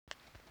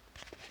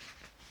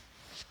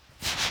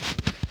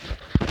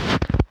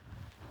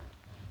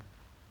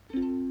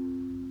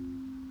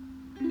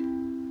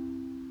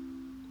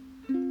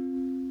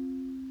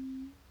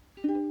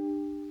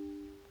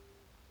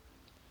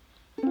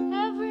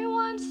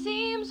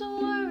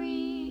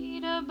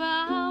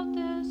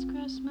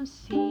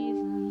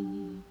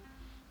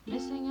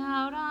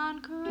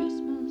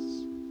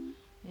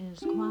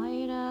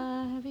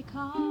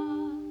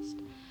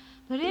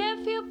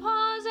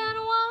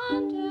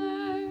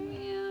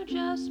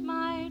just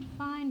might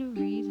find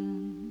a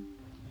reason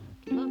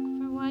to look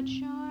for what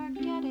you're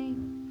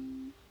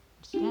getting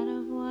instead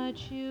of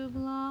what you've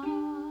lost.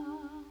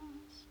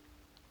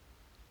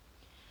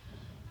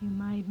 You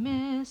might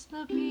miss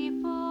the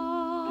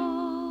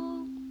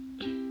people,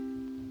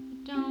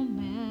 but don't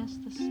miss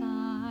the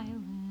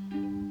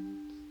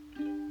silence.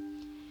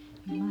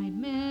 You might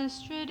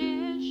miss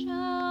traditions,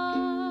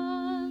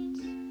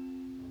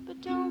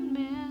 but don't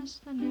miss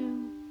the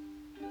new.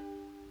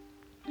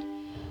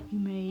 You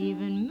may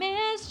even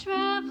miss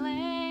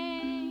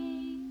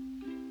traveling,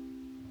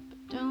 but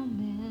don't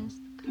miss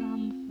the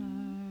comfort.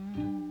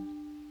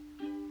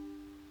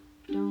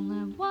 Don't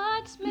let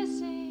what's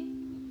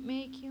missing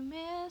make you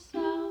miss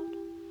out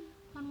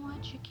on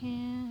what you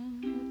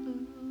can't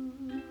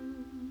lose.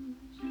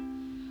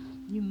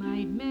 You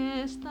might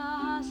miss the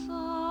hustle,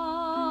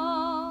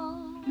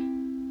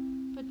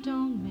 but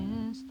don't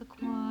miss the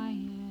quiet.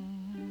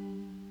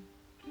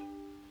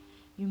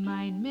 You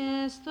might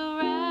miss the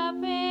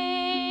wrapping,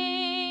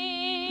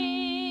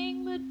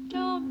 but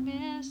don't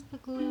miss the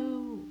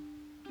glue.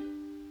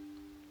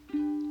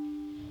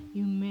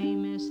 You may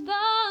miss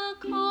the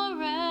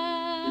chorus,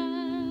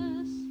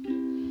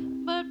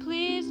 but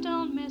please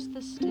don't miss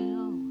the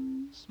still,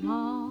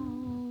 small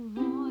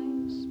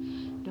voice.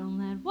 Don't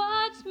let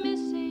what's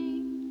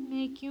missing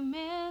make you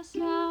miss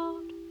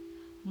out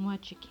on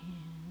what you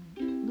can't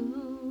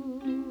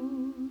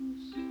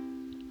lose.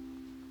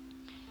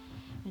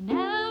 And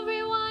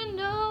everyone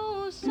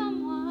knows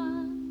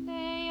someone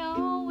they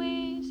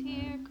always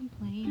hear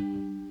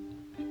complaining.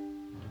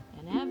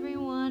 And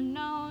everyone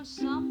knows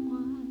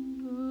someone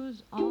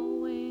who's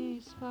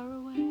always far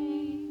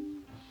away.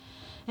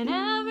 And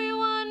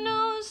everyone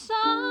knows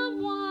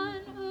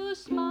someone who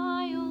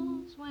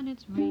smiles when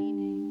it's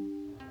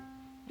raining.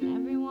 And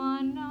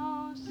everyone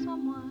knows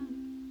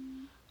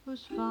someone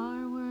who's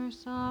far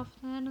worse off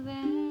than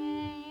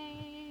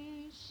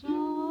they. So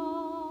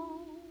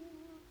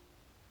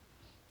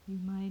you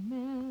might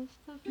miss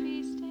the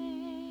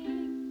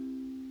feasting,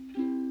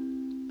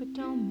 but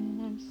don't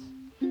miss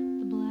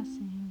the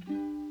blessing.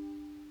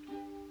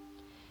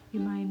 You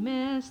might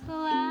miss the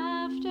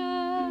laughter,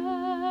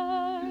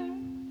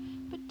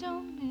 but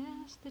don't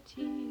miss the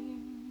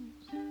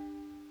tears.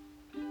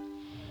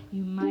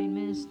 You might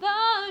miss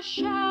the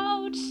shout,